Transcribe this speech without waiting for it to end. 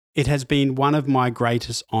It has been one of my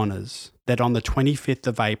greatest honours that on the 25th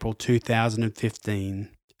of April 2015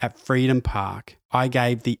 at Freedom Park, I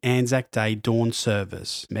gave the Anzac Day Dawn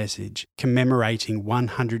Service message commemorating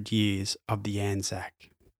 100 years of the Anzac.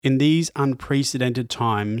 In these unprecedented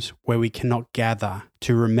times where we cannot gather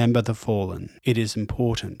to remember the fallen, it is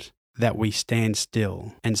important that we stand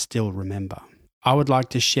still and still remember. I would like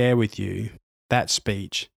to share with you that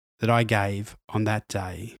speech that I gave on that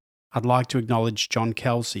day. I'd like to acknowledge John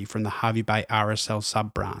Kelsey from the Hervey Bay RSL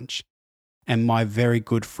sub-branch and my very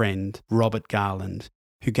good friend Robert Garland,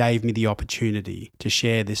 who gave me the opportunity to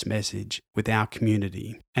share this message with our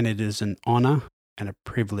community. And it is an honour and a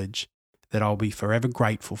privilege that I'll be forever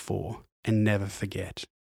grateful for and never forget.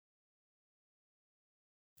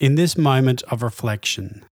 In this moment of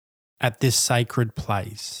reflection, at this sacred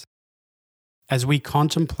place, as we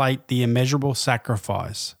contemplate the immeasurable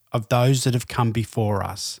sacrifice of those that have come before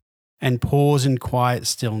us, and pause in quiet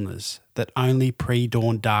stillness that only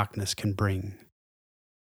pre-dawn darkness can bring,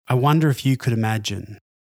 I wonder if you could imagine,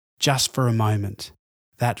 just for a moment,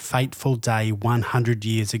 that fateful day 100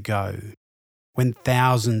 years ago, when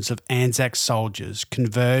thousands of Anzac soldiers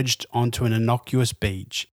converged onto an innocuous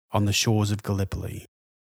beach on the shores of Gallipoli.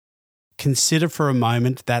 Consider for a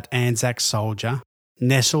moment that Anzac soldier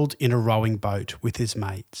nestled in a rowing boat with his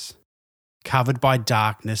mates, covered by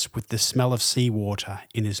darkness with the smell of seawater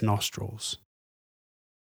in his nostrils,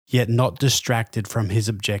 yet not distracted from his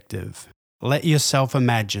objective. Let yourself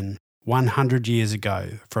imagine 100 years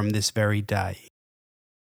ago from this very day.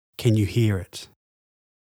 Can you hear it?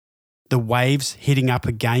 The waves hitting up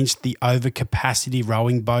against the overcapacity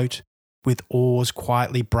rowing boat with oars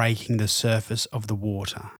quietly breaking the surface of the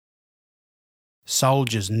water.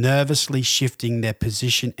 Soldiers nervously shifting their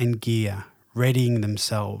position and gear, readying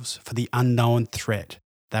themselves for the unknown threat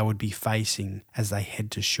they would be facing as they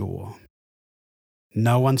head to shore.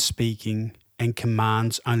 No one speaking and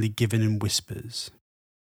commands only given in whispers.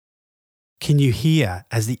 Can you hear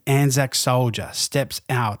as the Anzac soldier steps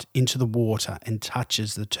out into the water and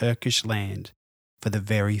touches the Turkish land for the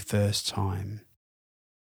very first time?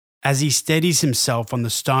 As he steadies himself on the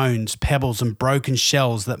stones, pebbles and broken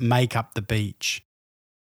shells that make up the beach.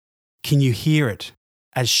 Can you hear it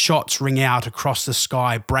as shots ring out across the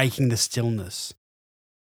sky, breaking the stillness?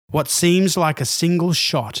 What seems like a single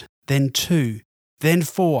shot, then two, then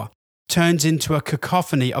four, turns into a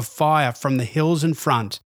cacophony of fire from the hills in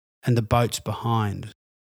front and the boats behind.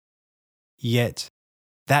 Yet,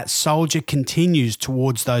 that soldier continues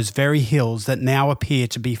towards those very hills that now appear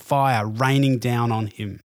to be fire raining down on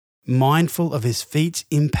him, mindful of his feet's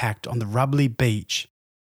impact on the rubbly beach,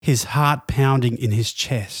 his heart pounding in his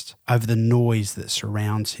chest over the noise that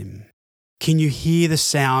surrounds him. Can you hear the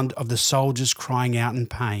sound of the soldiers crying out in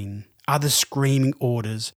pain, others screaming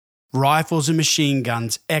orders, rifles and machine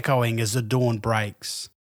guns echoing as the dawn breaks?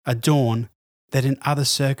 A dawn that in other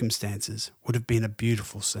circumstances would have been a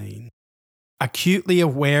beautiful scene. Acutely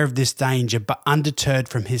aware of this danger but undeterred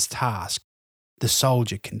from his task, the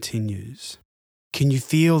soldier continues. Can you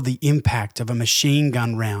feel the impact of a machine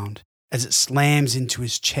gun round as it slams into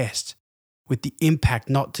his chest, with the impact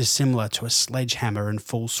not dissimilar to a sledgehammer in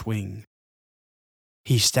full swing?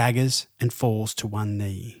 He staggers and falls to one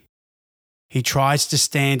knee. He tries to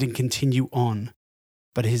stand and continue on,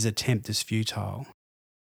 but his attempt is futile.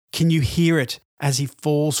 Can you hear it as he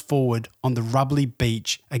falls forward on the rubbly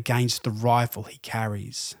beach against the rifle he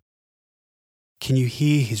carries? Can you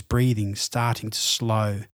hear his breathing starting to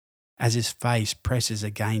slow as his face presses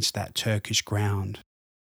against that Turkish ground?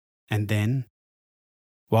 And then,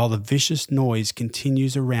 while the vicious noise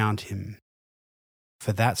continues around him,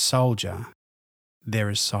 for that soldier, there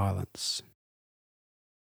is silence.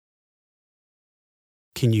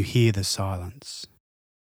 Can you hear the silence?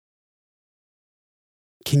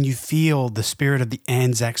 Can you feel the spirit of the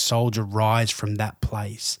Anzac soldier rise from that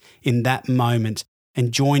place, in that moment,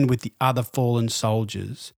 and join with the other fallen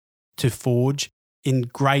soldiers to forge, in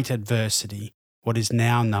great adversity, what is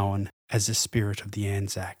now known as the spirit of the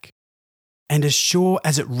Anzac? And as sure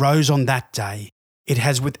as it rose on that day, it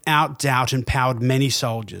has without doubt empowered many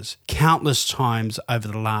soldiers, countless times over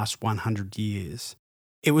the last 100 years.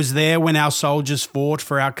 It was there when our soldiers fought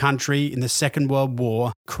for our country in the Second World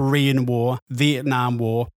War, Korean War, Vietnam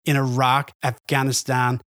War, in Iraq,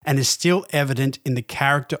 Afghanistan, and is still evident in the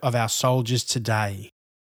character of our soldiers today.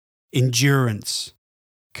 Endurance,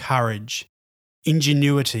 courage,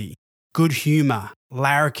 ingenuity, good humour,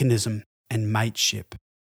 larrikinism, and mateship.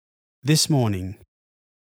 This morning,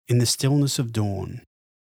 in the stillness of dawn,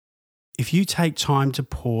 if you take time to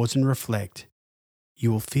pause and reflect,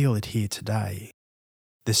 you will feel it here today.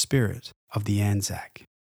 The spirit of the Anzac.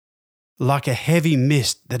 like a heavy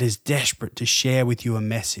mist that is desperate to share with you a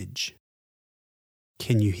message.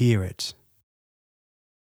 Can you hear it?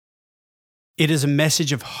 It is a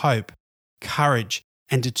message of hope, courage,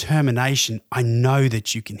 and determination. I know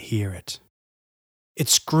that you can hear it. It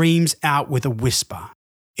screams out with a whisper.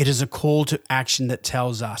 It is a call to action that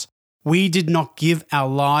tells us, we did not give our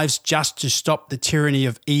lives just to stop the tyranny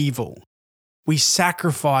of evil. We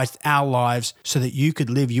sacrificed our lives so that you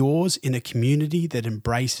could live yours in a community that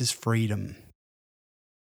embraces freedom.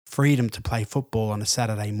 Freedom to play football on a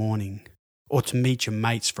Saturday morning, or to meet your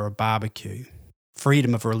mates for a barbecue.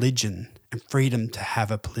 Freedom of religion, and freedom to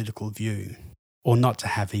have a political view, or not to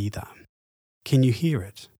have either. Can you hear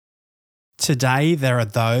it? Today, there are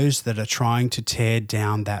those that are trying to tear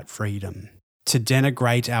down that freedom, to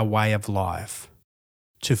denigrate our way of life,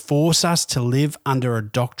 to force us to live under a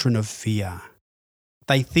doctrine of fear.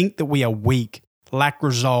 They think that we are weak, lack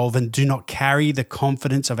resolve, and do not carry the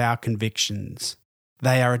confidence of our convictions.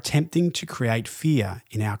 They are attempting to create fear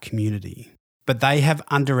in our community, but they have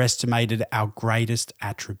underestimated our greatest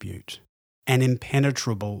attribute, an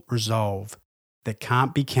impenetrable resolve that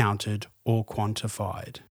can't be counted or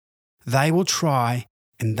quantified. They will try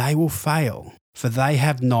and they will fail, for they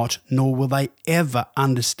have not, nor will they ever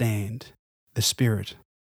understand the spirit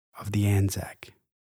of the Anzac.